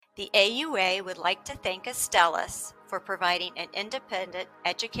The AUA would like to thank Astellas for providing an independent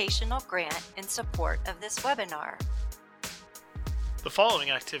educational grant in support of this webinar. The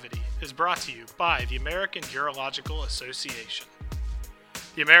following activity is brought to you by the American Urological Association.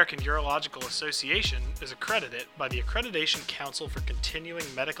 The American Urological Association is accredited by the Accreditation Council for Continuing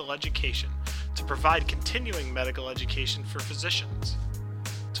Medical Education to provide continuing medical education for physicians.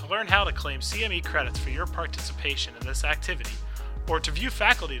 To learn how to claim CME credits for your participation in this activity, or to view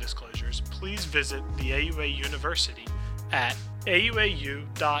faculty disclosures, please visit the AUA University at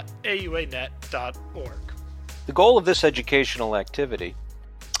auau.auanet.org. The goal of this educational activity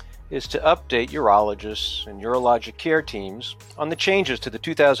is to update urologists and urologic care teams on the changes to the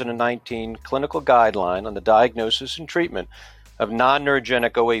 2019 clinical guideline on the diagnosis and treatment of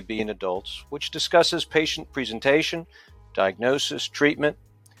non-neurogenic OAB in adults, which discusses patient presentation, diagnosis, treatment,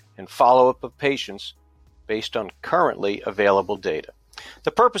 and follow-up of patients based on currently available data.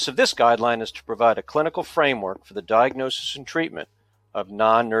 The purpose of this guideline is to provide a clinical framework for the diagnosis and treatment of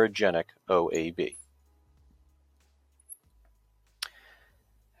non-neurogenic OAB.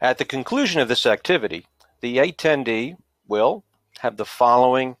 At the conclusion of this activity, the attendee will have the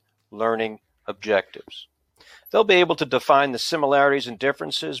following learning objectives. They'll be able to define the similarities and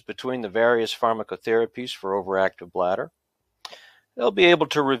differences between the various pharmacotherapies for overactive bladder. They'll be able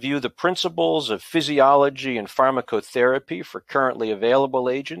to review the principles of physiology and pharmacotherapy for currently available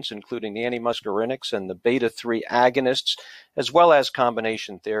agents, including the antimuscarinics and the beta-3 agonists, as well as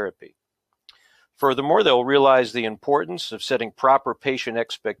combination therapy. Furthermore, they'll realize the importance of setting proper patient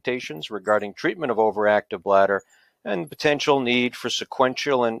expectations regarding treatment of overactive bladder and potential need for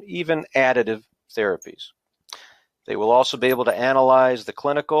sequential and even additive therapies. They will also be able to analyze the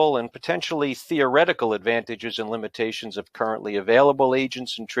clinical and potentially theoretical advantages and limitations of currently available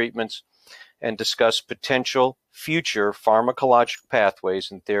agents and treatments and discuss potential future pharmacologic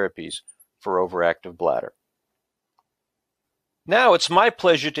pathways and therapies for overactive bladder. Now it's my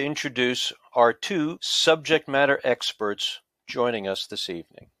pleasure to introduce our two subject matter experts joining us this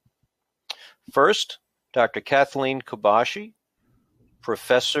evening. First, Dr. Kathleen Kobashi,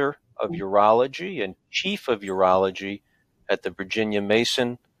 Professor of Urology and Chief of Urology at the Virginia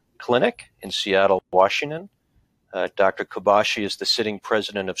Mason Clinic in Seattle, Washington. Dr. Kobashi is the sitting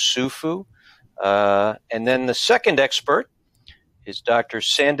president of SUFU. And then the second expert is Dr.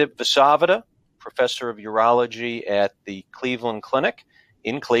 Sandip Vasavada, Professor of Urology at the Cleveland Clinic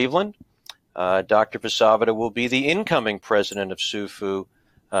in Cleveland. Dr. Vasavada will be the incoming president of SUFU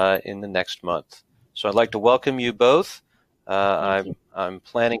in the next month. So I'd like to welcome you both. I'm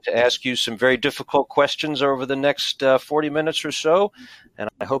planning to ask you some very difficult questions over the next 40 minutes or so, and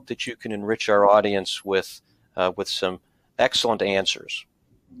I hope that you can enrich our audience with some excellent answers.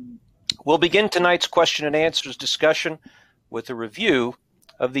 We'll begin tonight's question and answers discussion with a review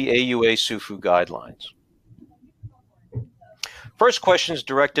of the AUA SUFU guidelines. First question is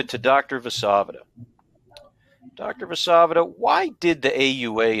directed to Dr. Vasavada. Dr. Vasavada, why did the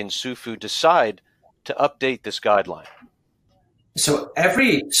AUA and SUFU decide to update this guideline? So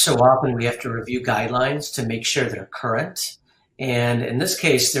every so often we have to review guidelines to make sure they're current. And in this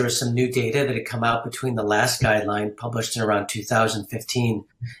case, there was some new data that had come out between the last guideline published in around 2015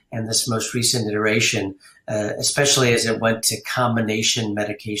 and this most recent iteration, especially as it went to combination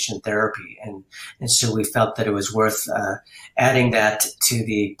medication therapy. And so we felt that it was worth adding that to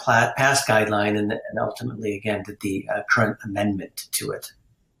the past guideline and ultimately, again, did the current amendment to it.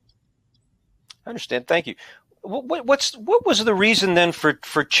 I understand. Thank you. What was the reason then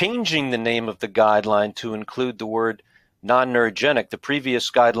for changing the name of the guideline to include the word non-neurogenic? The previous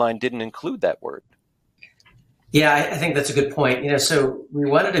guideline didn't include that word. Yeah, I think that's a good point. So we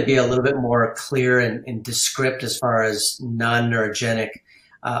wanted to be a little bit more clear and descriptive as far as non-neurogenic,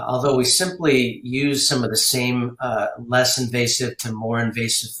 although we simply use some of the same less invasive to more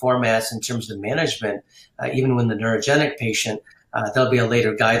invasive formats in terms of management. Even when the neurogenic patient, there'll be a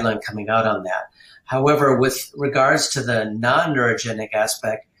later guideline coming out on that. However, with regards to the non-neurogenic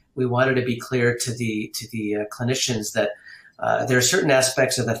aspect, we wanted to be clear to the clinicians that there are certain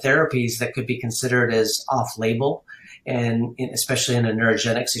aspects of the therapies that could be considered as off-label, and especially in a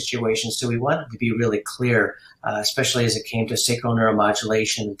neurogenic situation. So we wanted to be really clear, especially as it came to sacral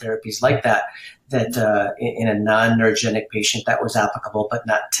neuromodulation and therapies like that, that in a non-neurogenic patient that was applicable, but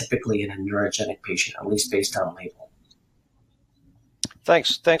not typically in a neurogenic patient, at least based on label.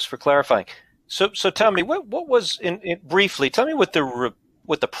 Thanks for clarifying. So tell me, what was briefly? Tell me what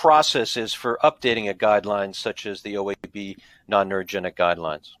the process is for updating a guideline such as the OAB non-neurogenic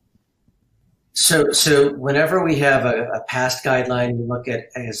guidelines. So whenever we have a past guideline, we look at,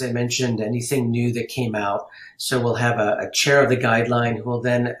 as I mentioned, anything new that came out. So we'll have a chair of the guideline who will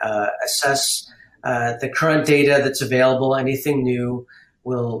then assess the current data that's available, anything new.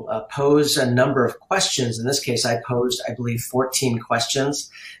 We'll pose a number of questions. In this case, I posed, I believe, 14 questions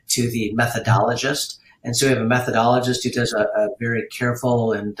to the methodologist. And so we have a methodologist who does a very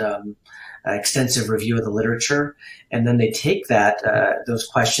careful and extensive review of the literature, and then they take those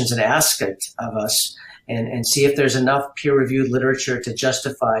questions and ask it of us and see if there's enough peer-reviewed literature to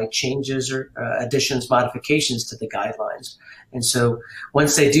justify changes or additions, modifications to the guidelines. And so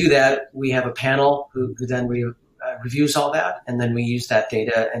once they do that, we have a panel who then reviews all that, and then we use that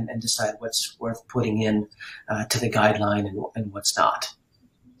data and decide what's worth putting in to the guideline and what's not.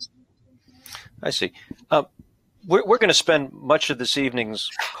 I see. We're going to spend much of this evening's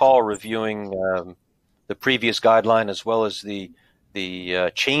call reviewing the previous guideline as well as the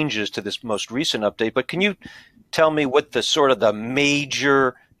changes to this most recent update. But can you tell me what the sort of the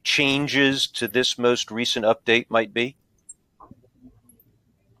major changes to this most recent update might be?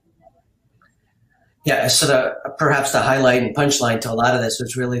 Yeah, so perhaps the highlight and punchline to a lot of this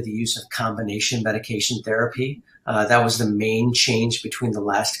was really the use of combination medication therapy. That was the main change between the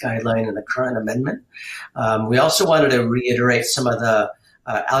last guideline and the current amendment. We also wanted to reiterate some of the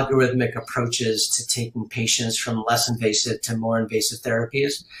algorithmic approaches to taking patients from less invasive to more invasive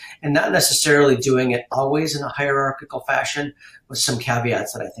therapies, and not necessarily doing it always in a hierarchical fashion, with some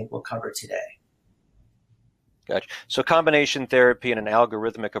caveats that I think we'll cover today. Gotcha. So combination therapy and an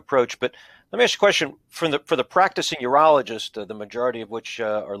algorithmic approach. But let me ask you a question. For the practicing urologist, the majority of which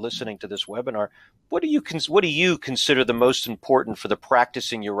are listening to this webinar, what do you consider the most important for the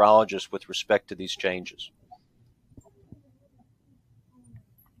practicing urologist with respect to these changes?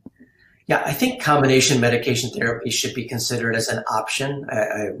 Yeah, I think combination medication therapy should be considered as an option.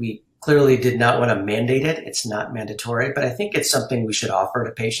 We clearly did not want to mandate it. It's not mandatory, but I think it's something we should offer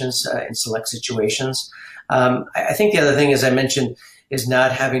to patients in select situations. I think the other thing, as I mentioned, is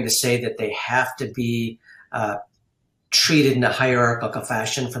not having to say that they have to be treated in a hierarchical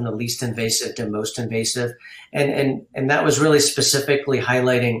fashion from the least invasive to most invasive. And that was really specifically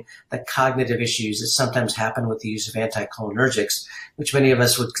highlighting the cognitive issues that sometimes happen with the use of anticholinergics, which many of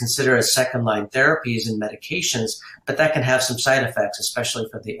us would consider as second-line therapies and medications, but that can have some side effects, especially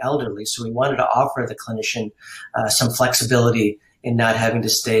for the elderly. So we wanted to offer the clinician some flexibility in not having to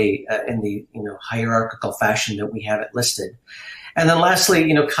stay in the hierarchical fashion that we have it listed. And then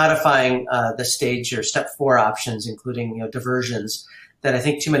lastly, codifying the stage or step 4 options, including diversions, that I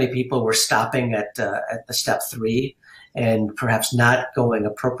think too many people were stopping at the step 3 and perhaps not going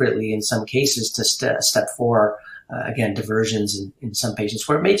appropriately in some cases to step 4, again, diversions in some patients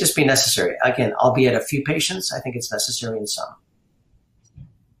where it may just be necessary. Again, albeit a few patients, I think it's necessary in some.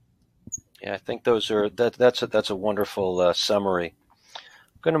 Yeah, I think that's a wonderful summary.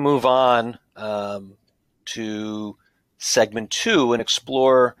 I'm going to move on to segment 2 and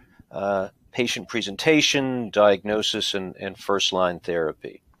explore patient presentation, diagnosis, and first-line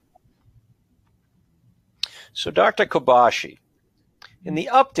therapy. So, Dr. Kobashi, in the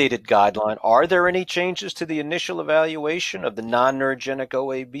updated guideline, are there any changes to the initial evaluation of the non-neurogenic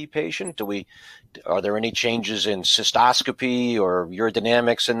OAB patient? Are there any changes in cystoscopy or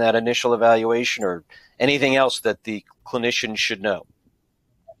urodynamics in that initial evaluation, or anything else that the clinician should know?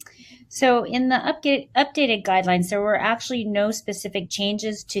 So in the updated guidelines, there were actually no specific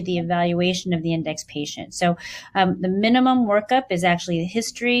changes to the evaluation of the index patient. So the minimum workup is actually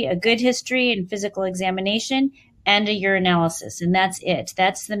a good history and physical examination, and a urinalysis, and that's it.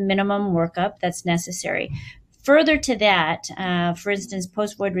 That's the minimum workup that's necessary. Further to that, for instance,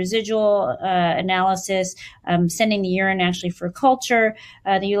 post-void residual analysis, sending the urine actually for culture,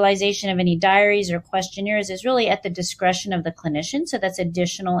 the utilization of any diaries or questionnaires is really at the discretion of the clinician. So that's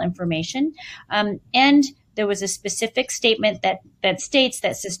additional information. And there was a specific statement that states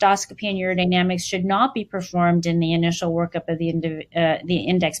that cystoscopy and urodynamics should not be performed in the initial workup of the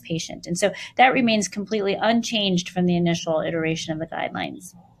index patient. And so that remains completely unchanged from the initial iteration of the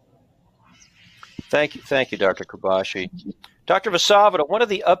guidelines. Thank you, Dr. Kobashi. Dr. Vasavada, one of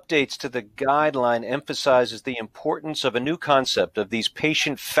the updates to the guideline emphasizes the importance of a new concept of these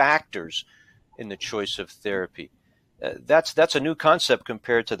patient factors in the choice of therapy. That's a new concept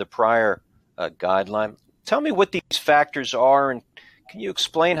compared to the prior guideline. Tell me what these factors are, and can you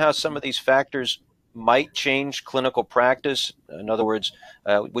explain how some of these factors might change clinical practice? In other words,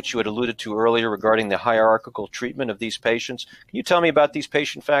 which you had alluded to earlier regarding the hierarchical treatment of these patients. Can you tell me about these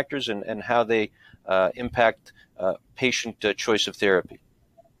patient factors and how they impact patient choice of therapy?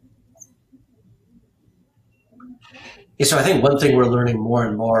 Yeah, so I think one thing we're learning more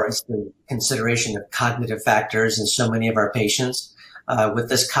and more is the consideration of cognitive factors in so many of our patients. With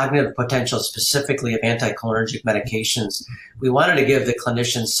this cognitive potential specifically of anticholinergic medications, we wanted to give the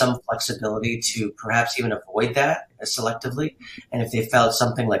clinicians some flexibility to perhaps even avoid that selectively. And if they felt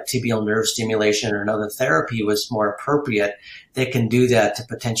something like tibial nerve stimulation or another therapy was more appropriate, they can do that to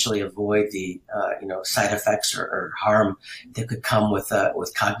potentially avoid the side effects or harm that could come with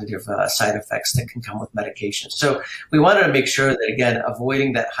cognitive side effects that can come with medication. So we wanted to make sure that, again,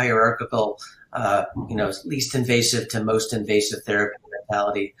 avoiding that hierarchical least invasive to most invasive therapy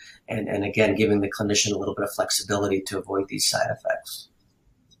mentality, and again, giving the clinician a little bit of flexibility to avoid these side effects.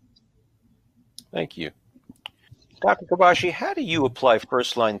 Thank you. Dr. Kobashi, how do you apply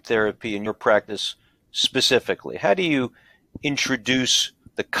first-line therapy in your practice specifically? How do you introduce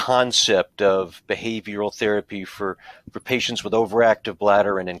the concept of behavioral therapy for patients with overactive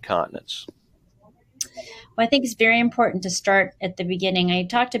bladder and incontinence? Well, I think it's very important to start at the beginning. I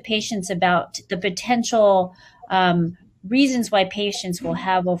talk to patients about the potential reasons why patients will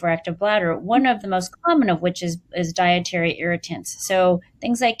have overactive bladder, one of the most common of which is dietary irritants. So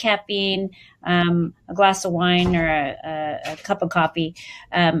things like caffeine, a glass of wine, or a cup of coffee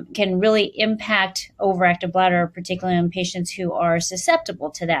can really impact overactive bladder, particularly in patients who are susceptible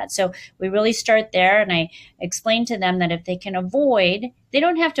to that. So we really start there, and I explain to them that if they can avoid, they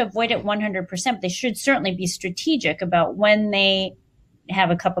don't have to avoid it 100%, but they should certainly be strategic about when they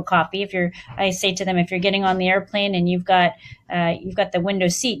have a cup of coffee. I say to them, if you're getting on the airplane and you've got the window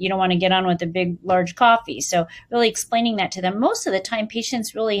seat, you don't want to get on with a big, large coffee. So really explaining that to them. Most of the time,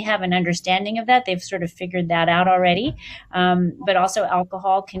 patients really have an understanding of that. They've sort of figured that out already. But also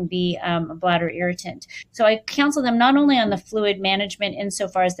alcohol can be a bladder irritant. So I counsel them not only on the fluid management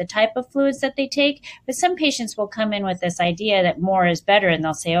insofar as the type of fluids that they take, but some patients will come in with this idea that more is better, and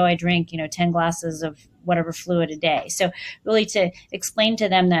they'll say, oh, I drink 10 glasses of whatever fluid a day. So really to explain to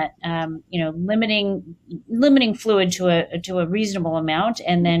them that limiting fluid to a reasonable amount,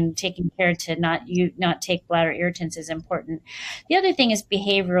 and then taking care to not take bladder irritants is important. The other thing is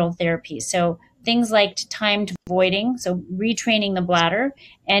behavioral therapy. So things like timed voiding, so retraining the bladder,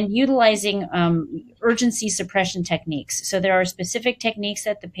 and utilizing urgency suppression techniques. So there are specific techniques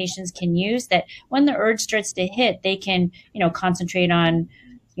that the patients can use that when the urge starts to hit, they can concentrate on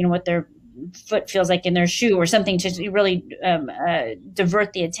what their foot feels like in their shoe or something to really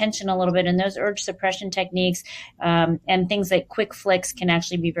divert the attention a little bit. And those urge suppression techniques and things like quick flicks can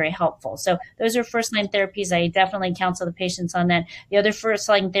actually be very helpful. So those are first-line therapies. I definitely counsel the patients on that. The other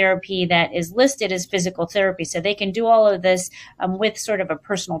first-line therapy that is listed is physical therapy. So they can do all of this with sort of a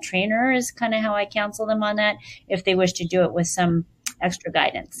personal trainer is kind of how I counsel them on that if they wish to do it with some extra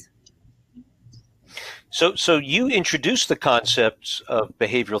guidance. So you introduce the concepts of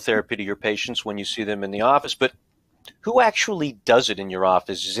behavioral therapy to your patients when you see them in the office, but who actually does it in your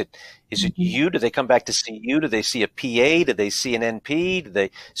office? Is it you? Do they come back to see you? Do they see a PA? Do they see an NP? Do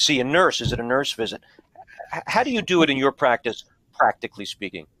they see a nurse? Is it a nurse visit? How do you do it in your practice, practically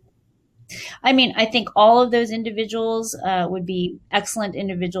speaking? I mean, I think all of those individuals would be excellent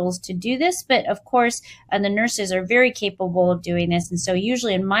individuals to do this. But of course, the nurses are very capable of doing this. And so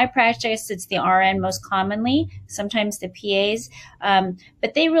usually in my practice, it's the RN most commonly, sometimes the PAs.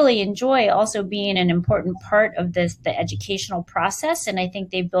 But they really enjoy also being an important part of the educational process. And I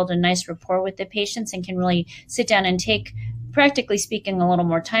think they build a nice rapport with the patients and can really sit down and take, practically speaking, a little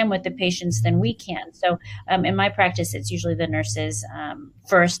more time with the patients than we can. So in my practice, it's usually the nurses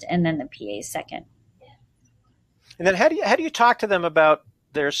first and then the PAs second. And then how do you talk to them about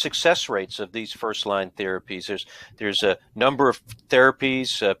their success rates of these first-line therapies? There's a number of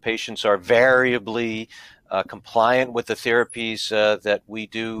therapies. Patients are variably compliant with the therapies that we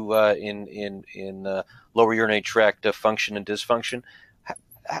do in lower urinary tract function and dysfunction.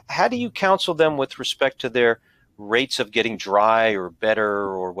 How do you counsel them with respect to their rates of getting dry or better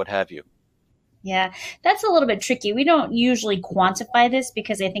or what have you? Yeah, that's a little bit tricky. We don't usually quantify this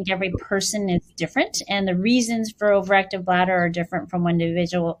because I think every person is different, and the reasons for overactive bladder are different from one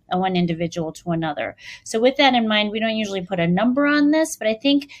individual to another. So with that in mind, we don't usually put a number on this, but I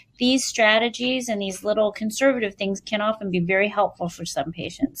think these strategies and these little conservative things can often be very helpful for some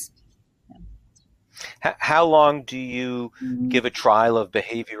patients. How long do you give a trial of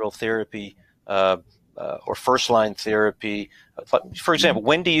behavioral therapy or first-line therapy? For example,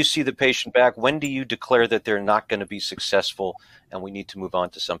 when do you see the patient back? When do you declare that they're not going to be successful and we need to move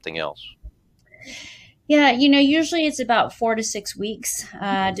on to something else? Yeah, usually it's about 4 to 6 weeks,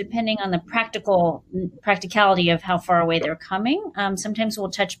 depending on the practicality of how far away they're coming. Sometimes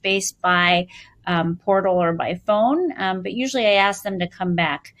we'll touch base by portal or by phone, but usually I ask them to come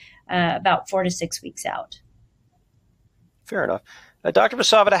back about 4 to 6 weeks out. Fair enough. Dr.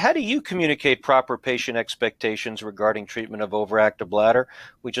 Vasavada, how do you communicate proper patient expectations regarding treatment of overactive bladder?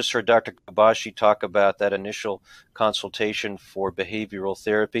 We just heard Dr. Kobashi talk about that initial consultation for behavioral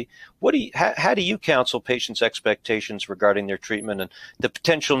therapy. How do you counsel patients' expectations regarding their treatment and the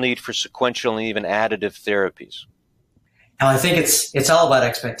potential need for sequential and even additive therapies? Now, I think it's all about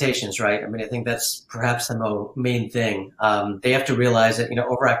expectations, right? I mean, I think that's perhaps the main thing. They have to realize that,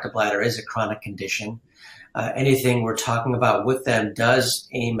 overactive bladder is a chronic condition. Anything we're talking about with them does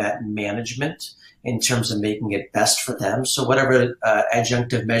aim at management in terms of making it best for them. So whatever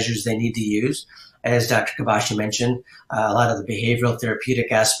adjunctive measures they need to use, as Dr. Kobashi mentioned, a lot of the behavioral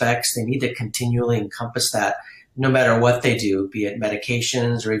therapeutic aspects, they need to continually encompass that no matter what they do, be it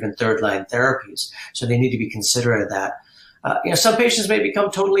medications or even third-line therapies. So they need to be considerate of that. Some patients may become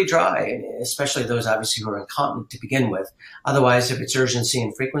totally dry, especially those obviously who are incontinent to begin with. Otherwise, if it's urgency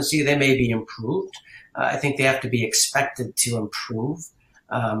and frequency, they may be improved. I think they have to be expected to improve,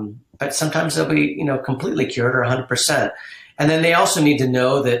 but sometimes they'll be, completely cured or 100%. And then they also need to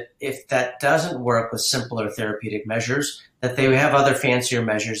know that if that doesn't work with simpler therapeutic measures, that they have other fancier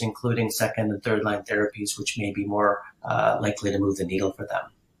measures, including second and third line therapies, which may be more likely to move the needle for them.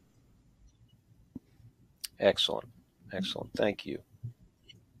 Excellent. Thank you.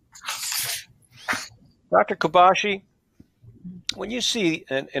 Dr. Kobashi, when you see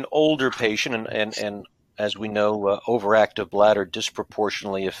an older patient, and as we know, overactive bladder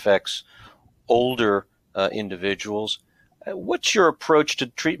disproportionately affects older individuals, what's your approach to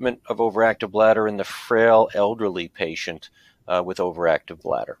treatment of overactive bladder in the frail elderly patient with overactive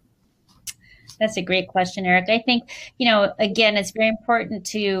bladder? That's a great question, Eric. I think, again, it's very important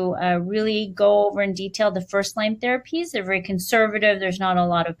to really go over in detail the first-line therapies. They're very conservative. There's not a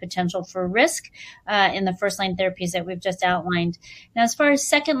lot of potential for risk in the first-line therapies that we've just outlined. Now, as far as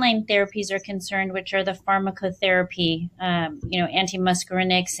second-line therapies are concerned, which are the pharmacotherapy,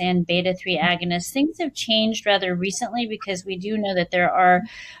 antimuscarinics and beta-3 agonists, things have changed rather recently because we do know that there are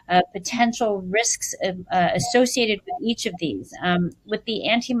potential risks associated with each of these. With the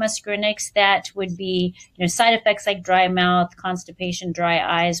antimuscarinics, that would be side effects like dry mouth, constipation, dry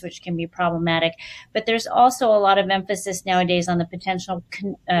eyes, which can be problematic. But there's also a lot of emphasis nowadays on the potential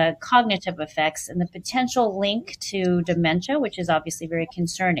cognitive effects and the potential link to dementia, which is obviously very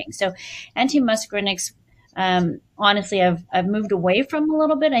concerning. So antimuscarinics, honestly, I've moved away from a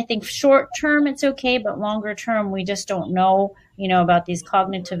little bit. I think short term it's okay, but longer term we just don't know, about these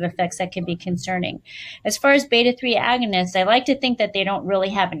cognitive effects that can be concerning. As far as beta-3 agonists, I like to think that they don't really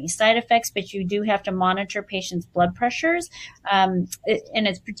have any side effects, but you do have to monitor patients' blood pressures, and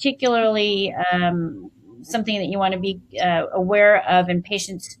it's particularly something that you want to be aware of in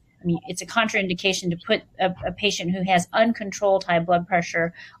patients. I mean, it's a contraindication to put a patient who has uncontrolled high blood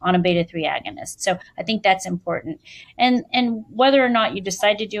pressure on a beta-3 agonist. So I think that's important. And whether or not you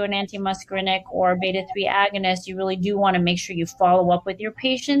decide to do an antimuscarinic or beta-3 agonist, you really do want to make sure you follow up with your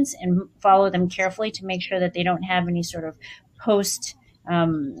patients and follow them carefully to make sure that they don't have any sort of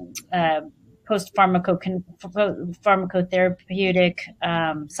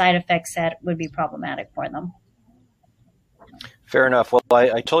pharmacotherapeutic side effects that would be problematic for them. Fair enough. Well,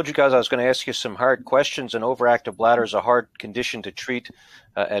 I told you guys I was going to ask you some hard questions, and overactive bladder is a hard condition to treat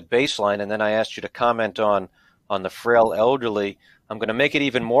at baseline, and then I asked you to comment on the frail elderly. I'm going to make it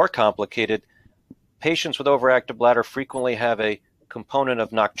even more complicated. Patients with overactive bladder frequently have a component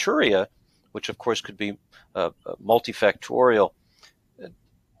of nocturia, which of course could be multifactorial.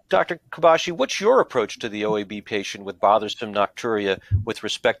 Dr. Kobashi, what's your approach to the OAB patient with bothersome nocturia with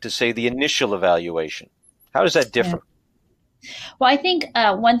respect to, say, the initial evaluation? How does that differ? Yeah. Well, I think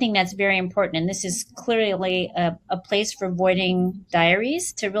one thing that's very important, and this is clearly a place for voiding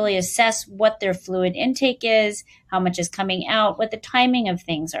diaries, to really assess what their fluid intake is, how much is coming out, what the timing of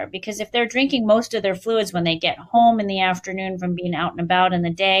things are. Because if they're drinking most of their fluids when they get home in the afternoon from being out and about in the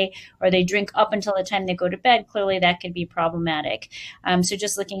day, or they drink up until the time they go to bed, clearly that could be problematic. So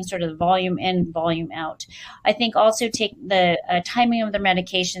just looking sort of volume in, volume out. I think also take the timing of their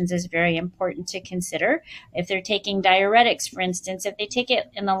medications is very important to consider. If they're taking diuretics, for instance, if they take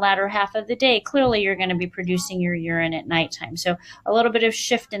it in the latter half of the day, clearly you're going to be producing your urine at nighttime. So a little bit of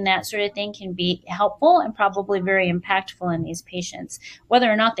shift in that sort of thing can be helpful and probably very impactful in these patients,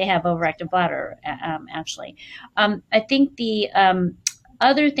 whether or not they have overactive bladder, actually. I think the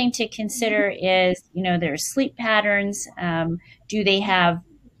other thing to consider is, their sleep patterns. Do they have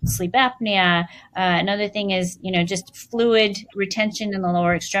sleep apnea? Another thing is, just fluid retention in the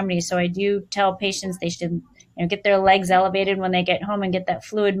lower extremities. So I do tell patients they should get their legs elevated when they get home and get that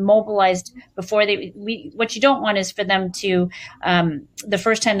fluid mobilized before what you don't want is for them to, the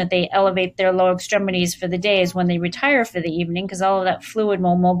first time that they elevate their lower extremities for the day is when they retire for the evening, because all of that fluid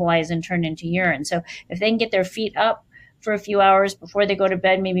will mobilize and turn into urine. So if they can get their feet up for a few hours before they go to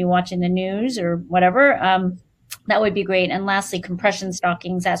bed, maybe watching the news or whatever, that would be great. And lastly, compression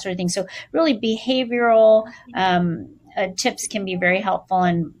stockings, that sort of thing. So really behavioral tips can be very helpful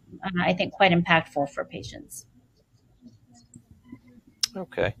and I think quite impactful for patients.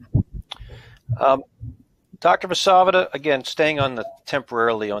 Okay. Dr. Vasavada, again, staying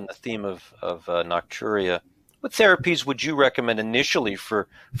temporarily on the theme of nocturia, what therapies would you recommend initially for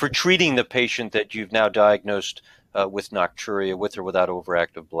treating the patient that you've now diagnosed with nocturia, with or without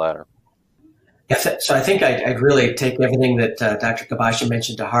overactive bladder? Yes, so I think I'd really take everything that Dr. Kobashi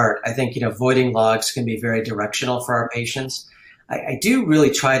mentioned to heart. I think, voiding logs can be very directional for our patients. I do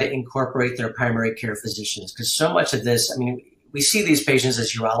really try to incorporate their primary care physicians, because so much of this, we see these patients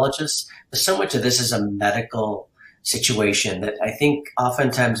as urologists, but so much of this is a medical situation that I think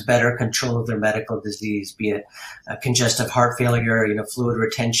oftentimes better control of their medical disease, be it congestive heart failure, fluid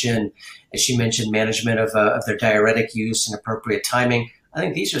retention, as she mentioned, management of their diuretic use and appropriate timing. I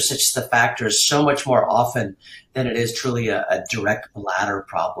think these are such the factors so much more often than it is truly a direct bladder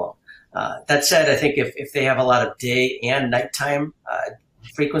problem. That said, I think if they have a lot of day and nighttime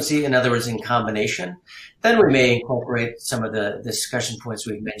frequency, in other words, in combination, then we may incorporate some of the discussion points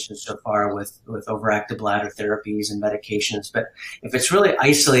we've mentioned so far with overactive bladder therapies and medications. But if it's really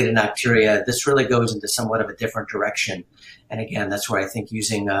isolated nocturia, this really goes into somewhat of a different direction. And again, that's where I think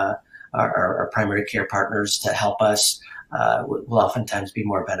using our primary care partners to help us will oftentimes be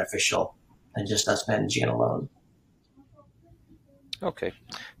more beneficial than just us managing it alone. Okay,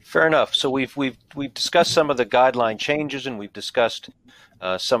 fair enough. So we've discussed some of the guideline changes, and we've discussed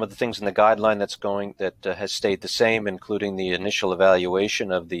some of the things in the guideline that has stayed the same, including the initial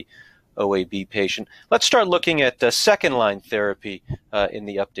evaluation of the OAB patient. Let's start looking at second-line therapy in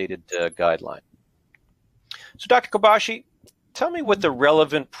the updated guideline. So, Dr. Kobashi, tell me what the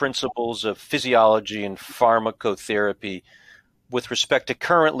relevant principles of physiology and pharmacotherapy with respect to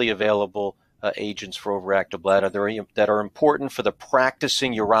currently available agents for overactive bladder that are important for the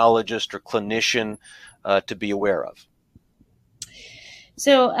practicing urologist or clinician to be aware of.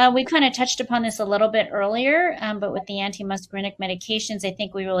 So we kind of touched upon this a little bit earlier, but with the antimuscarinic medications, I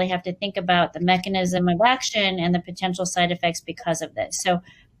think we really have to think about the mechanism of action and the potential side effects because of this. So,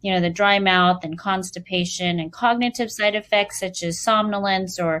 the dry mouth and constipation and cognitive side effects such as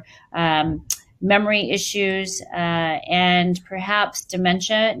somnolence or memory issues and perhaps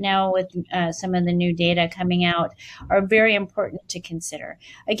dementia now with some of the new data coming out are very important to consider.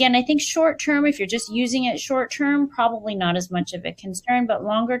 Again, I think short term, if you're just using it short term, probably not as much of a concern, but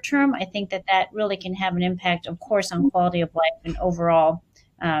longer term, I think that really can have an impact, of course, on quality of life and overall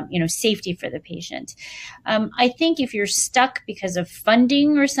safety for the patient. I think if you're stuck because of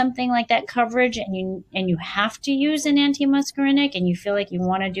funding or something like that coverage and you have to use an antimuscarinic and you feel like you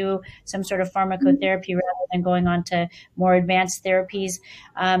want to do some sort of pharmacotherapy rather than going on to more advanced therapies,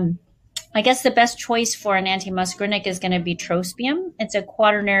 I guess the best choice for an antimuscarinic is going to be trospium. It's a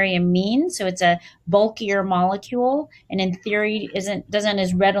quaternary amine, so it's a bulkier molecule, and in theory doesn't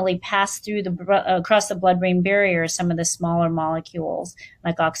as readily pass through across the blood-brain barrier as some of the smaller molecules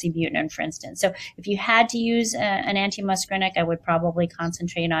like oxybutynin, for instance. So if you had to use an antimuscarinic, I would probably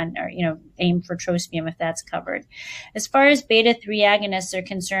concentrate on or aim for trospium if that's covered. As far as beta-3 agonists are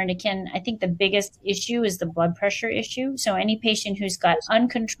concerned, again, I think the biggest issue is the blood pressure issue. So any patient who's got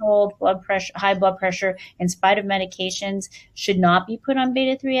uncontrolled high blood pressure in spite of medications should not be put on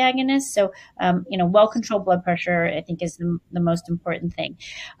beta-3 agonists. So, well-controlled blood pressure, I think, is the most important thing.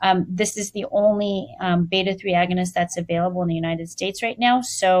 This is the only beta-3 agonist that's available in the United States right now.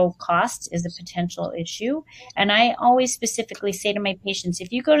 So cost is a potential issue. And I always specifically say to my patients,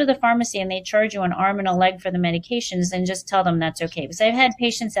 if you go to the pharmacy and they charge you an arm and a leg for the medications, then just tell them that's okay. Because I've had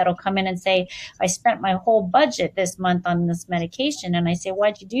patients that'll come in and say, I spent my whole budget this month on this medication. And I say,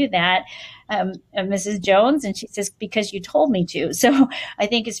 why'd you do that, Mrs. Jones? And she says, because you told me to. So I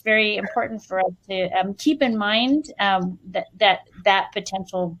think it's very important for us to keep in mind that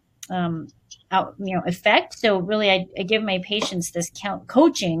potential effect. So really, I give my patients this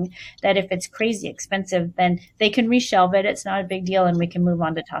coaching that if it's crazy expensive, then they can reshelve it. It's not a big deal, and we can move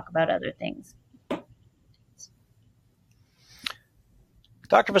on to talk about other things.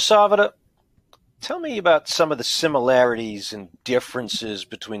 Dr. Vasavada, tell me about some of the similarities and differences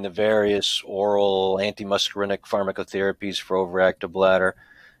between the various oral antimuscarinic pharmacotherapies for overactive bladder,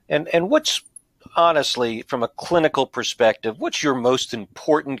 and what's honestly, from a clinical perspective, what's your most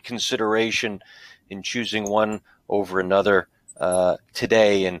important consideration in choosing one over another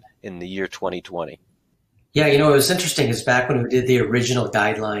today in the year 2020? Yeah, what was interesting is back when we did the original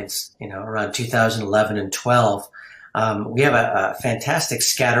guidelines, around 2011 and 12, we have a fantastic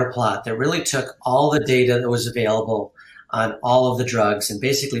scatter plot that really took all the data that was available on all of the drugs and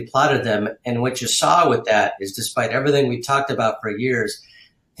basically plotted them. And what you saw with that is, despite everything we talked about for years,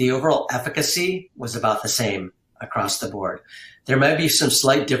 the overall efficacy was about the same across the board. There might be some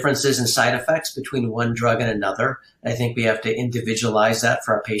slight differences in side effects between one drug and another. I think we have to individualize that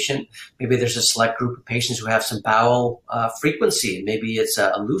for our patient. Maybe there's a select group of patients who have some bowel frequency. Maybe it's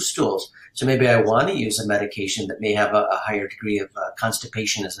loose stools. So maybe I want to use a medication that may have a higher degree of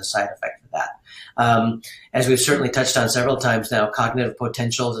constipation as a side effect of that. As we've certainly touched on several times now, cognitive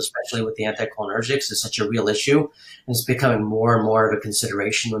potentials, especially with the anticholinergics, is such a real issue. And it's becoming more and more of a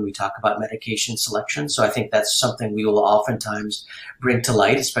consideration when we talk about medication selection. So I think that's something we will oftentimes bring to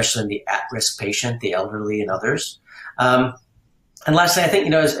light, especially in the at-risk patient, the elderly, and others. And lastly, I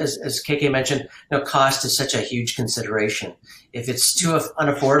think, as KK mentioned, cost is such a huge consideration. If it's too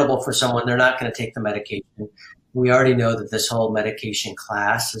unaffordable for someone, they're not going to take the medication. We already know that this whole medication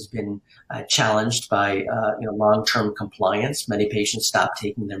class has been challenged by, long-term compliance. Many patients stop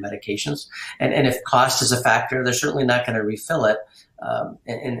taking their medications. And if cost is a factor, they're certainly not going to refill it.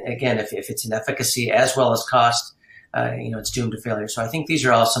 And again, if it's an efficacy as well as cost, it's doomed to failure. So I think these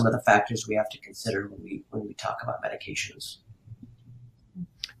are all some of the factors we have to consider when we talk about medications.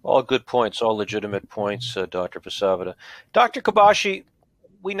 All good points, all legitimate points, Dr. Vasavada. Dr. Kobashi,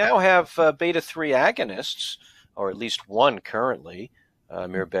 we now have beta-3 agonists, or at least one currently,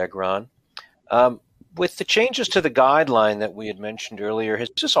 Mirabegron. With the changes to the guideline that we had mentioned earlier,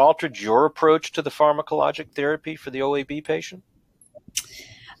 has this altered your approach to the pharmacologic therapy for the OAB patient?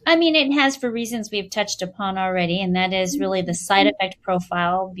 I mean, it has for reasons we've touched upon already, and that is really the side effect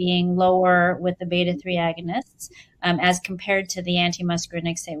profile being lower with the beta-3 agonists as compared to the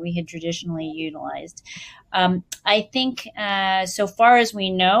antimuscarinics that we had traditionally utilized. I think so far as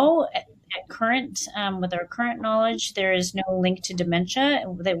we know, with our current knowledge, there is no link to dementia,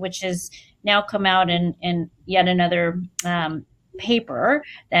 which has now come out in yet another paper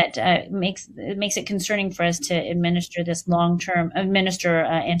that makes it concerning for us to administer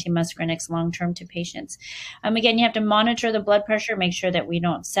antimuscarinics long-term to patients. Again, you have to monitor the blood pressure, make sure that we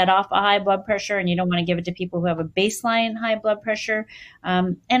don't set off a high blood pressure, and you don't want to give it to people who have a baseline high blood pressure.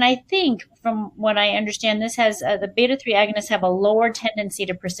 And I think from what I understand, this has the beta-3 agonists have a lower tendency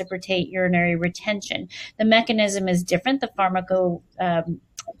to precipitate urinary retention. The mechanism is different. The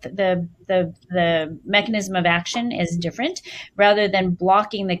mechanism of action is different. Rather than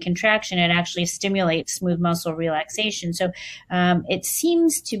blocking the contraction, it actually stimulates smooth muscle relaxation. So it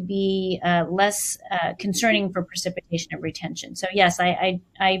seems to be less concerning for precipitation of retention. So yes, I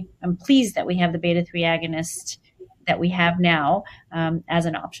am pleased that we have the beta-3 agonist that we have now as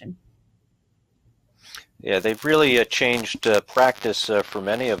an option. Yeah, they've really changed practice for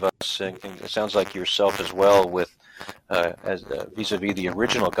many of us, and it sounds like yourself as well, with as vis-a-vis the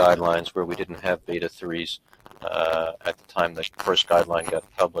original guidelines where we didn't have beta-3s at the time the first guideline got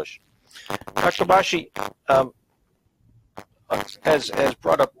published. Dr. Kobashi, as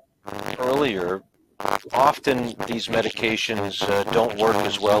brought up earlier, often these medications don't work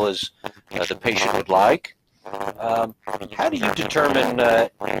as well as the patient would like. How do you determine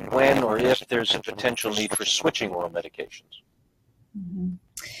when or if there's a potential need for switching oral medications? Mm-hmm.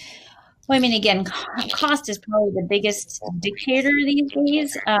 Well, I mean, again, cost is probably the biggest dictator these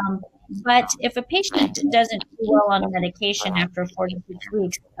days. But if a patient doesn't do well on a medication after 4 to 6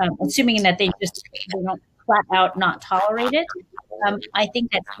 weeks, assuming that they don't flat out not tolerate it, I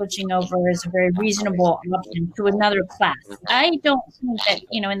think that switching over is a very reasonable option to another class. I don't think that,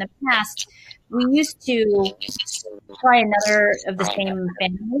 in the past, we used to try another of the same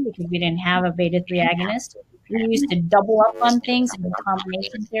family because we didn't have a beta-3 agonist. We used to double up on things in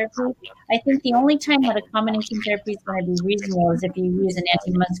combination therapy. I think the only time that a combination therapy is going to be reasonable is if you use an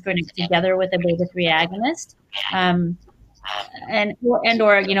antimuscarinic together with a beta-3 agonist.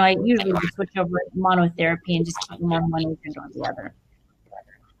 Or I usually would switch over to monotherapy and just keep them on one agent or the other.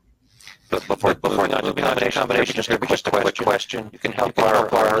 But before moving on to combination, just a quick question. You can help our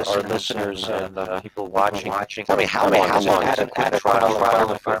listeners and people watching. Tell me how long has it had a trial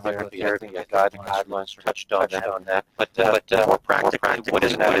of pharmacotherapy? Guidelines touched on that. But more practically, what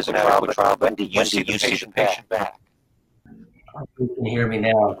is a trial? When do you see the patient back? You can hear me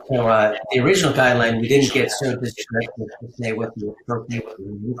now. So the original guideline, we didn't get so descriptive to say what the appropriate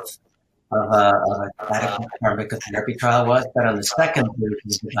use of adequate pharmacotherapy trial was, but on the second version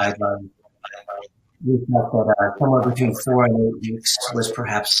of the guideline, we felt that somewhere between 4 and 8 weeks was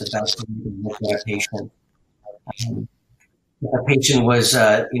perhaps the best way to look at a patient. If a patient was,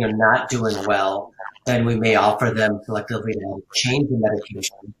 not doing well, then we may offer them selectively to change the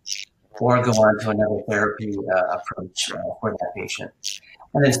medication or go on to another therapy approach for that patient.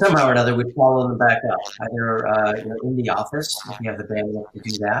 And then somehow or another, we follow them back up, either in the office, if you have the bandwidth to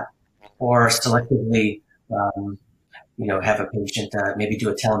do that, or selectively, have a patient maybe do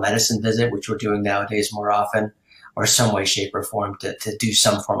a telemedicine visit, which we're doing nowadays more often, or some way, shape, or form to do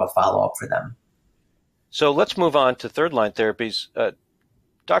some form of follow-up for them. So let's move on to third-line therapies.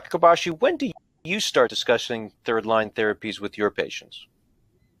 Dr. Kobashi, when do you start discussing third-line therapies with your patients?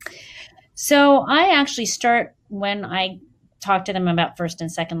 So I actually start when I talk to them about first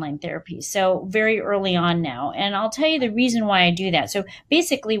and second line therapy. So very early on now. And I'll tell you the reason why I do that. So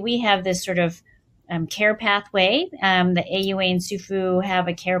basically we have this sort of care pathway. The AUA and SUFU have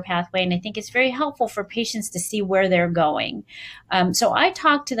a care pathway, and I think it's very helpful for patients to see where they're going. So I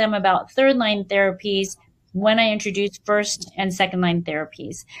talk to them about third line therapies when I introduce first and second line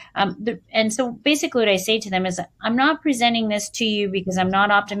therapies. And so basically what I say to them is, I'm not presenting this to you because I'm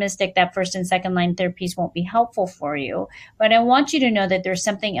not optimistic that first and second line therapies won't be helpful for you, but I want you to know that there's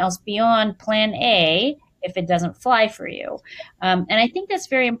something else beyond plan A if it doesn't fly for you. And I think that's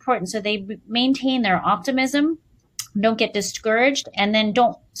very important. So they maintain their optimism, don't get discouraged, and then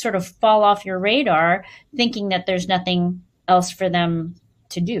don't sort of fall off your radar thinking that there's nothing else for them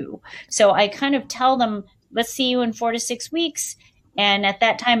to do. So I kind of tell them, let's see you in 4 to 6 weeks. And at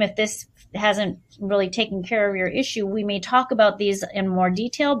that time, if this hasn't really taken care of your issue, we may talk about these in more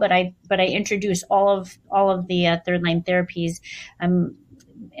detail, but I introduce all of the third line therapies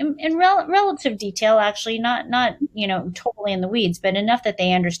in relative detail, actually, not totally in the weeds, but enough that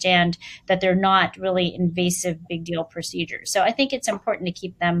they understand that they're not really invasive, big deal procedures. So I think it's important to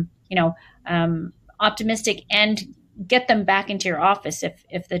keep them, optimistic and get them back into your office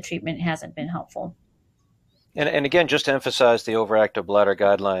if the treatment hasn't been helpful. And again, just to emphasize the overactive bladder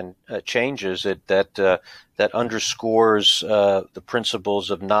guideline changes, that underscores the principles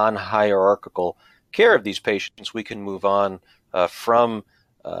of non-hierarchical care of these patients. We can move on from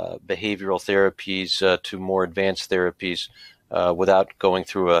behavioral therapies to more advanced therapies without going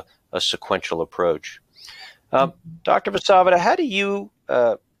through a sequential approach. Dr. Vasavada, how do you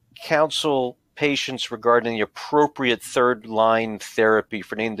counsel patients regarding the appropriate third-line therapy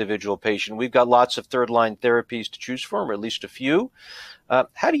for an individual patient? We've got lots of third-line therapies to choose from, or at least a few.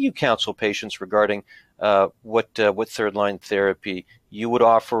 How do you counsel patients regarding what third-line therapy you would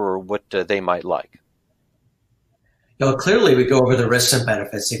offer or what they might like? Clearly, we go over the risks and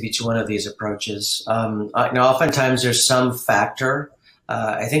benefits of each one of these approaches. Oftentimes there's some factor.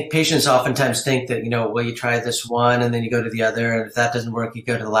 I think patients oftentimes think that, you try this one and then you go to the other, and if that doesn't work, you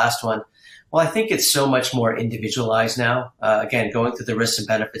go to the last one. Well, I think it's so much more individualized now. Again, going through the risks and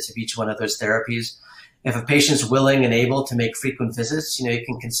benefits of each one of those therapies. If a patient's willing and able to make frequent visits, you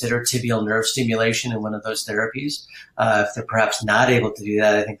can consider tibial nerve stimulation in one of those therapies. If they're perhaps not able to do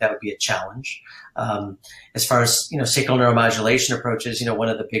that, I think that would be a challenge. As far as, sacral neuromodulation approaches, one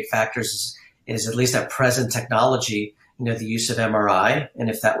of the big factors is at least at present technology, the use of MRI. And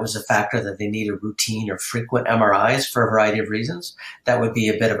if that was a factor that they need a routine or frequent MRIs for a variety of reasons, that would be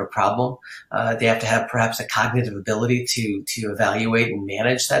a bit of a problem. They have to have perhaps a cognitive ability to evaluate and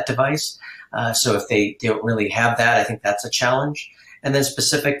manage that device. So if they don't really have that, I think that's a challenge. And then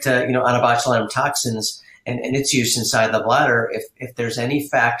specific to, onabotulinum toxins and its use inside the bladder, if there's any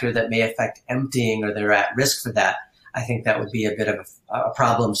factor that may affect emptying or they're at risk for that, I think that would be a bit of a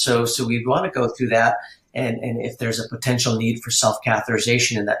problem. So we want to go through that. And if there's a potential need for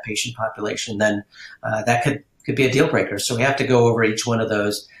self-catheterization in that patient population, then that could be a deal breaker. So we have to go over each one of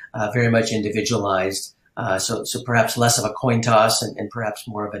those very much individualized. So perhaps less of a coin toss and perhaps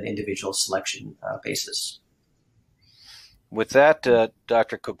more of an individual selection basis. With that,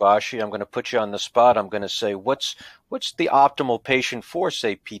 Dr. Kobashi, I'm going to put you on the spot. I'm going to say, what's the optimal patient for,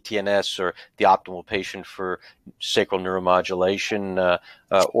 say, PTNS, or the optimal patient for sacral neuromodulation,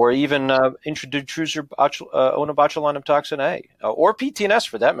 or even intradestructure onabotulinum toxin A, or PTNS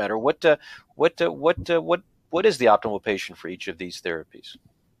for that matter? What is the optimal patient for each of these therapies?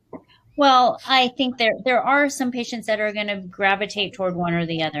 Well, I think there are some patients that are going to gravitate toward one or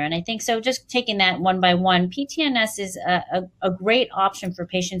the other. And I think so just taking that one by one, PTNS is a great option for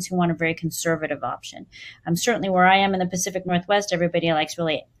patients who want a very conservative option. Certainly where I am in the Pacific Northwest, everybody likes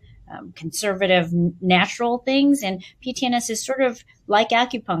really conservative, natural things. And PTNS is sort of like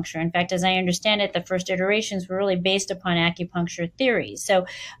acupuncture. In fact, as I understand it, the first iterations were really based upon acupuncture theories. So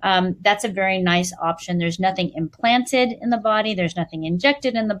that's a very nice option. There's nothing implanted in the body. There's nothing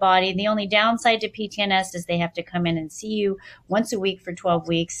injected in the body. The only downside to PTNS is they have to come in and see you once a week for 12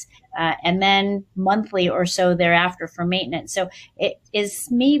 weeks. And then monthly or so thereafter for maintenance. So it is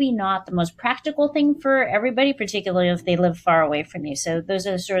maybe not the most practical thing for everybody, particularly if they live far away from you. So those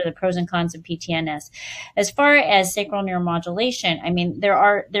are sort of the pros and cons of PTNS. As far as sacral neuromodulation, I mean,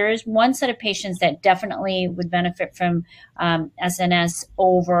 there is one set of patients that definitely would benefit from SNS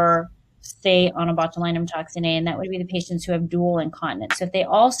over, say, onabotulinum toxin A, and that would be the patients who have dual incontinence. So if they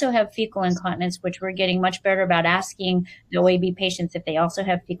also have fecal incontinence, which we're getting much better about asking the OAB patients if they also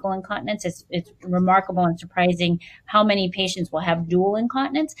have fecal incontinence, it's remarkable and surprising how many patients will have dual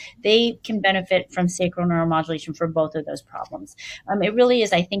incontinence. They can benefit from sacral neuromodulation for both of those problems. It really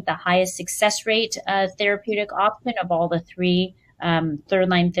is, I think, the highest success rate therapeutic option of all the three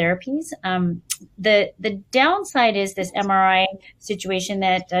third-line therapies. The downside is this MRI situation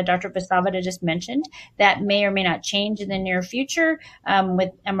that Dr. Vasavada just mentioned that may or may not change in the near future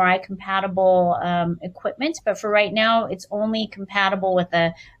with MRI-compatible equipment. But for right now, it's only compatible with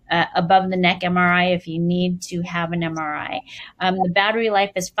a above the neck MRI if you need to have an MRI. The battery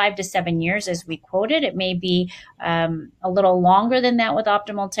life is 5 to 7 years, as we quoted. It may be a little longer than that with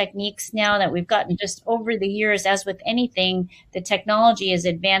optimal techniques now that we've gotten just over the years. As with anything, the technology is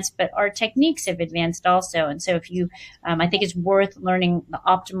advanced, but our techniques have advanced also. And so if you, I think it's worth learning the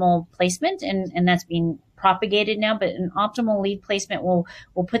optimal placement, and that's being propagated now, but an optimal lead placement will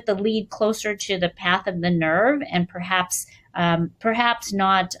put the lead closer to the path of the nerve and perhaps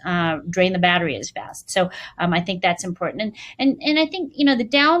not drain the battery as fast. So I think that's important. And I think, the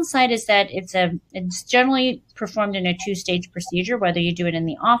downside is that it's generally performed in a 2-stage procedure, whether you do it in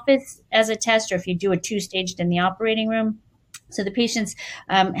the office as a test or if you do a 2-staged in the operating room. So the patients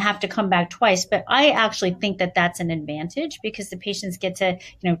have to come back twice, but I actually think that that's an advantage because the patients get to,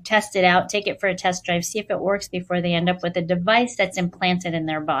 test it out, take it for a test drive, see if it works before they end up with a device that's implanted in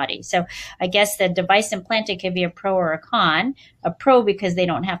their body. So I guess the device implanted could be a pro or a con. A pro because they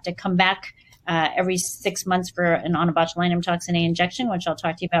don't have to come back every 6 months for an onabotulinum toxin A injection, which I'll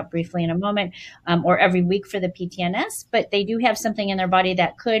talk to you about briefly in a moment, or every week for the PTNS, but they do have something in their body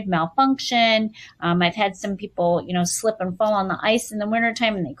that could malfunction. I've had some people, slip and fall on the ice in the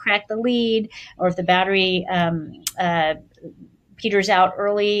wintertime and they crack the lead, or if the battery peters out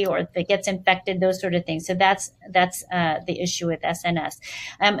early or if it gets infected, those sort of things. So that's the issue with SNS.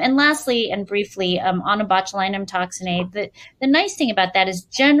 And lastly, and briefly, onabotulinum toxin A, the nice thing about that is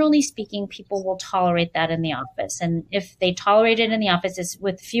generally speaking, people will tolerate that in the office. And if they tolerate it in the office, it's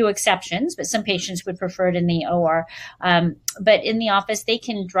with few exceptions, but some patients would prefer it in the OR. But in the office, they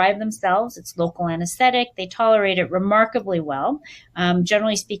can drive themselves. It's local anesthetic. They tolerate it remarkably well.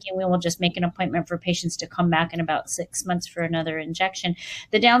 Generally speaking, we will just make an appointment for patients to come back in about 6 months for another injection.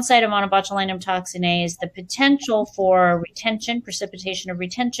 The downside of onabotulinum toxin A is the potential for retention, precipitation of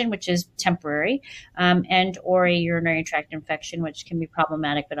retention, which is temporary, and or a urinary tract infection, which can be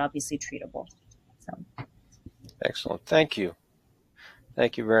problematic, but obviously treatable. So. Excellent. Thank you.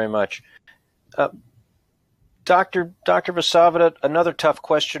 Thank you very much. Dr. Vasavada, another tough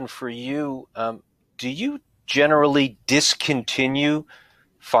question for you. Do you generally discontinue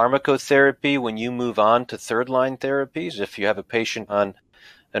pharmacotherapy when you move on to third-line therapies? If you have a patient on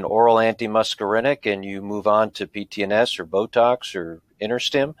an oral antimuscarinic and you move on to PTNS or Botox or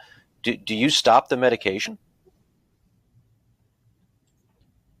Interstim, do you stop the medication?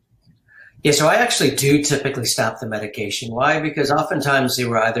 Yeah, so I actually do typically stop the medication. Why? Because oftentimes they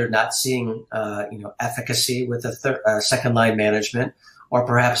were either not seeing, efficacy with the second-line management, or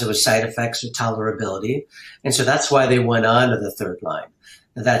perhaps it was side effects or tolerability. And so that's why they went on to the third line.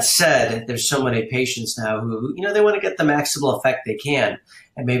 Now, that said, there's so many patients now who, they want to get the maximal effect they can.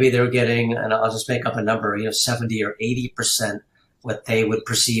 And maybe they're getting, and I'll just make up a number, 70 or 80% what they would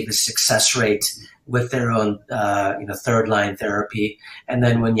perceive as success rate with their own, third line therapy. And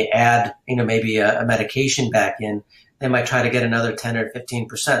then when you add, maybe a medication back in, they might try to get another 10 or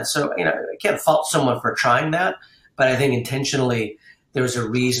 15%. So, I can't fault someone for trying that, but I think intentionally there was a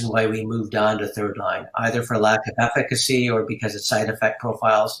reason why we moved on to third line, either for lack of efficacy or because of side effect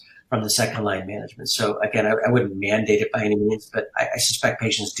profiles from the second line management. So again, I wouldn't mandate it by any means, but I suspect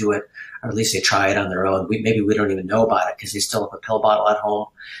patients do it, or at least they try it on their own. Maybe we don't even know about it because they still have a pill bottle at home,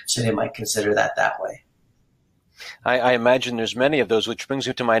 so they might consider that way. I imagine there's many of those, which brings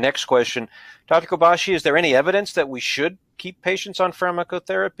me to my next question. Dr. Kobashi, is there any evidence that we should keep patients on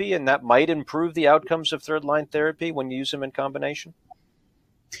pharmacotherapy and that might improve the outcomes of third line therapy when you use them in combination?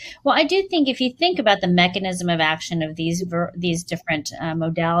 Well, I do think if you think about the mechanism of action of these different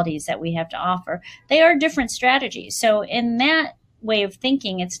modalities that we have to offer, they are different strategies. So in that way of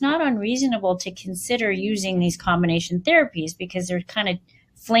thinking, it's not unreasonable to consider using these combination therapies because they're kind of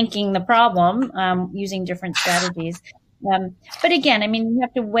flanking the problem using different strategies. But again, I mean, you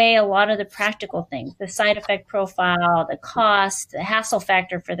have to weigh a lot of the practical things, the side effect profile, the cost, the hassle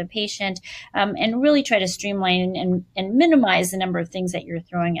factor for the patient, and really try to streamline and minimize the number of things that you're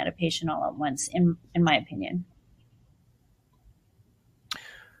throwing at a patient all at once, in my opinion.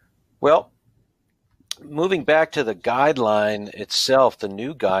 Well, moving back to the guideline itself, the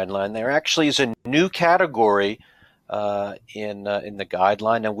new guideline, there actually is a new category in the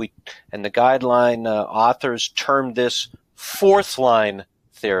guideline, and the guideline authors termed this fourth line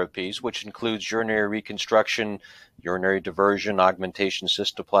therapies, which includes urinary reconstruction, urinary diversion, augmentation,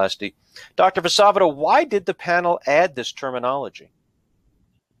 cystoplasty. Dr. Vasavada, why did the panel add this terminology?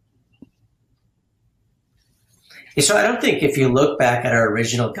 So I don't think if you look back at our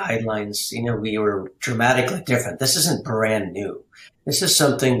original guidelines, we were dramatically different. This isn't brand new. This is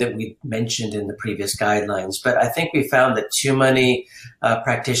something that we mentioned in the previous guidelines, but I think we found that too many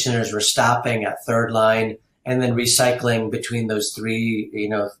practitioners were stopping at third line and then recycling between those three,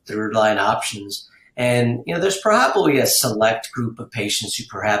 third line options. And, there's probably a select group of patients who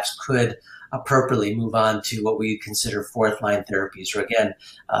perhaps could appropriately move on to what we consider fourth line therapies, or again,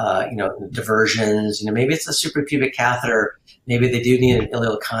 diversions. Maybe it's a suprapubic catheter. Maybe they do need an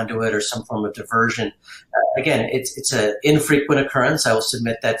ileal conduit or some form of diversion. Again, it's an infrequent occurrence. I will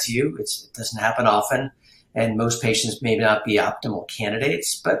submit that to you. It doesn't happen often, and most patients may not be optimal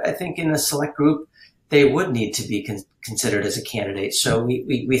candidates. But I think in a select group, they would need to be considered as a candidate. So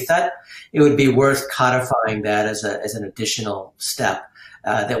we thought it would be worth codifying that as an additional step.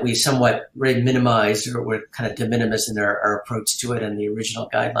 That we somewhat minimized, or were kind of de minimis in our approach to it in the original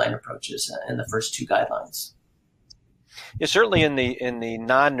guideline approaches in the first two guidelines. Yeah, certainly in the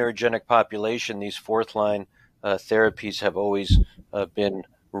non-neurogenic population, these fourth line therapies have always been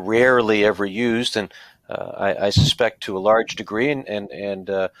rarely ever used, and I suspect to a large degree, and in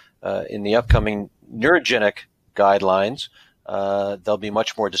the upcoming neurogenic guidelines, there'll be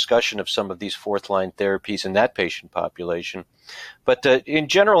much more discussion of some of these fourth line therapies in that patient population. But in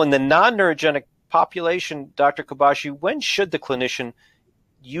general, in the non-neurogenic population, Dr. Kobashi, when should the clinician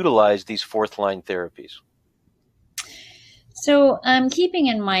utilize these fourth line therapies? So keeping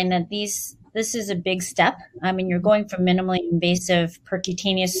in mind that this is a big step. I mean, you're going from minimally invasive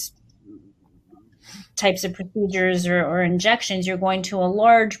percutaneous types of procedures or injections, you're going to a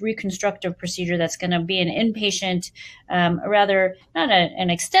large reconstructive procedure that's going to be an inpatient, rather not an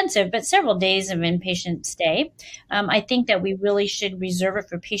extensive, but several days of inpatient stay. I think that we really should reserve it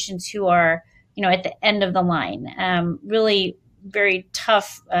for patients who are, at the end of the line, really very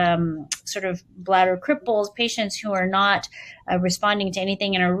tough sort of bladder cripples, patients who are not responding to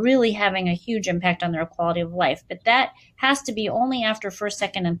anything and are really having a huge impact on their quality of life. But that has to be only after first,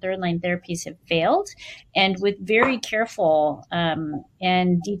 second, and third line therapies have failed, and with very careful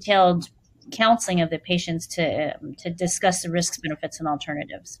and detailed counseling of the patients to discuss the risks, benefits, and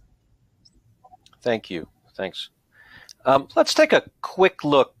alternatives. Thank you. Thanks. Let's take a quick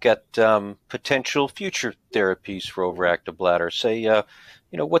look at potential future therapies for overactive bladder. Say,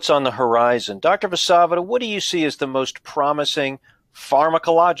 what's on the horizon. Dr. Vasavada, what do you see as the most promising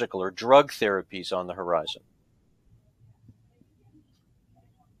pharmacological or drug therapies on the horizon?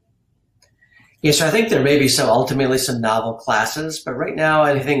 Yeah, so I think there may be ultimately some novel classes, but right now,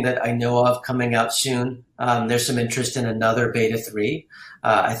 anything that I know of coming out soon, there's some interest in another beta-3.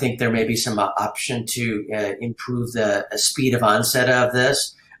 I think there may be some option to improve the speed of onset of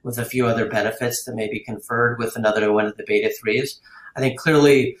this with a few other benefits that may be conferred with another one of the beta-3s. I think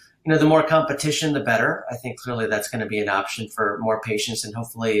clearly, the more competition, the better. I think clearly that's going to be an option for more patients and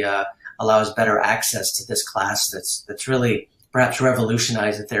hopefully allows better access to this class that's really perhaps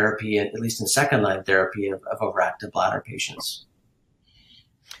revolutionize the therapy, at least in second-line therapy of overactive bladder patients.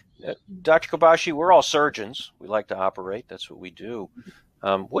 Dr. Kobashi, we're all surgeons. We like to operate. That's what we do.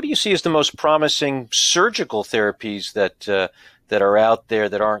 What do you see as the most promising surgical therapies that are out there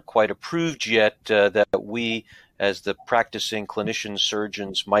that aren't quite approved yet, that we, as the practicing clinicians,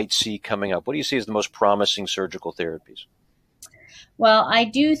 surgeons, might see coming up? What do you see as the most promising surgical therapies? Well, I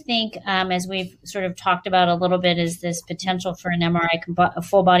do think, as we've sort of talked about a little bit, is this potential for an a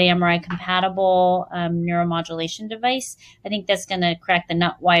full body MRI compatible neuromodulation device. I think that's going to crack the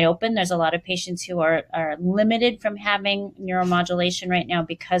nut wide open. There's a lot of patients who are limited from having neuromodulation right now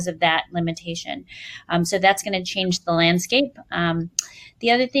because of that limitation. So that's going to change the landscape. The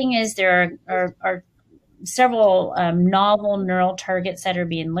other thing is there are several novel neural targets that are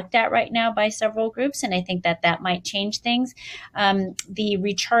being looked at right now by several groups, and I think that might change things. The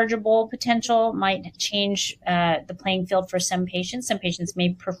rechargeable potential might change the playing field for some patients. Some patients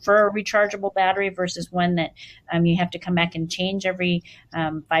may prefer a rechargeable battery versus one that you have to come back and change every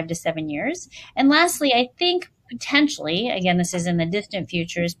 5 to 7 years. And lastly, I think potentially, again, this is in the distant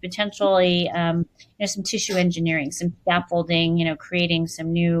future, is potentially some tissue engineering, some scaffolding, creating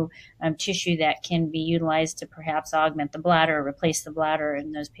some new tissue that can be utilized to perhaps augment the bladder or replace the bladder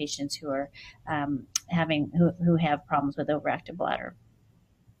in those patients who are who have problems with overactive bladder.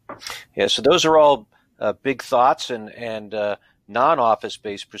 Yeah, so those are all big thoughts and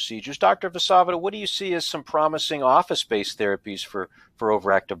non-office-based procedures. Dr. Vasavada, what do you see as some promising office-based therapies for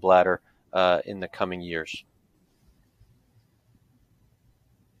overactive bladder in the coming years?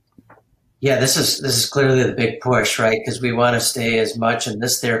 Yeah, this is clearly the big push, right? Because we want to stay as much in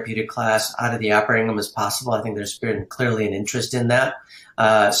this therapeutic class out of the operating room as possible. I think there's been clearly an interest in that.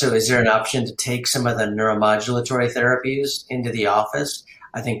 So is there an option to take some of the neuromodulatory therapies into the office?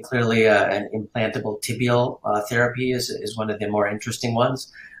 I think clearly an implantable tibial therapy is one of the more interesting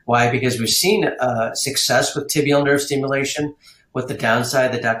ones. Why? Because we've seen success with tibial nerve stimulation, with the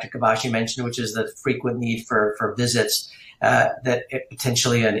downside that Dr. Kobashi mentioned, which is the frequent need for visits. That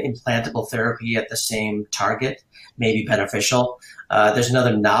potentially an implantable therapy at the same target may be beneficial. There's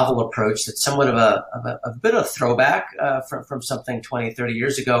another novel approach that's somewhat of a bit of a throwback from something 20, 30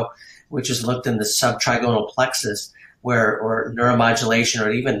 years ago, which is looked in the subtrigonal plexus, or neuromodulation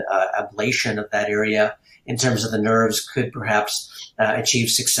or even ablation of that area in terms of the nerves could perhaps achieve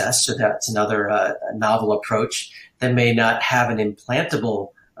success. So that's another novel approach that may not have an implantable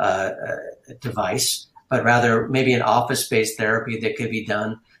device, but rather maybe an office-based therapy that could be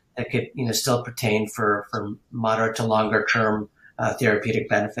done that could, still pertain for moderate to longer term therapeutic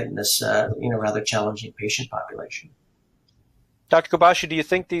benefit in this, rather challenging patient population. Dr. Kobashi, do you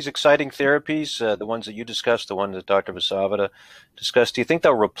think these exciting therapies, the ones that you discussed, the ones that Dr. Vasavada discussed, do you think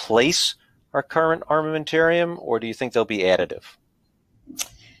they'll replace our current armamentarium, or do you think they'll be additive?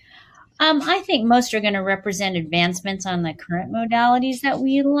 I think most are going to represent advancements on the current modalities that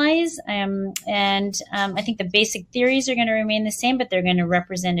we utilize. I think the basic theories are going to remain the same, but they're going to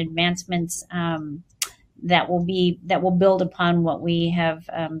represent advancements that will build upon what we have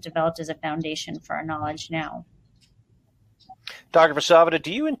developed as a foundation for our knowledge now. Dr. Vasavada,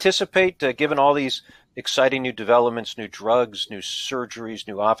 do you anticipate, given all these exciting new developments, new drugs, new surgeries,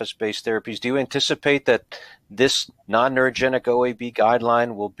 new office-based therapies, do you anticipate that this non-neurogenic OAB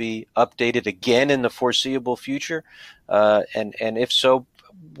guideline will be updated again in the foreseeable future? And if so,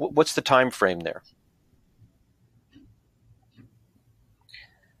 what's the time frame there?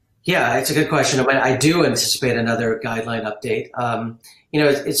 Yeah, it's a good question. I do anticipate another guideline update.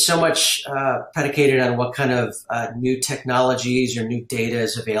 It's so much predicated on what kind of new technologies or new data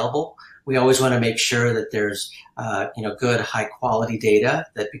is available. We always want to make sure that there's, good, high quality data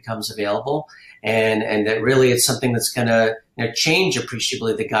that becomes available, and that really it's something that's going to change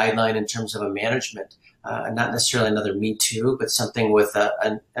appreciably the guideline in terms of a management, not necessarily another Me Too, but something with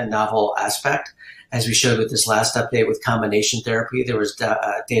a novel aspect. As we showed with this last update with combination therapy, there was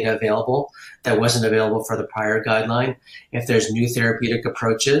data available that wasn't available for the prior guideline. If there's new therapeutic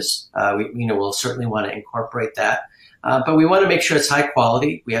approaches, we'll certainly want to incorporate that. But we want to make sure it's high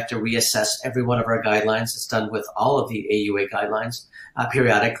quality. We have to reassess every one of our guidelines. It's done with all of the AUA guidelines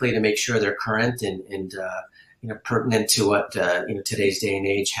periodically to make sure they're current and pertinent to what today's day and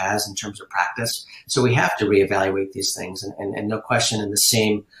age has in terms of practice. So we have to reevaluate these things, and no question in the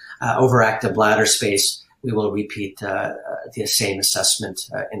same overactive bladder space, we will repeat the same assessment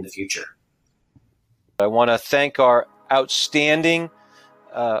in the future. I want to thank our outstanding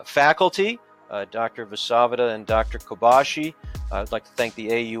faculty, Dr. Vasavada and Dr. Kobashi. I'd like to thank the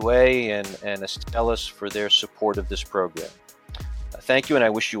AUA and Astellas for their support of this program. Thank you, and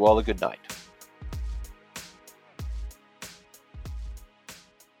I wish you all a good night.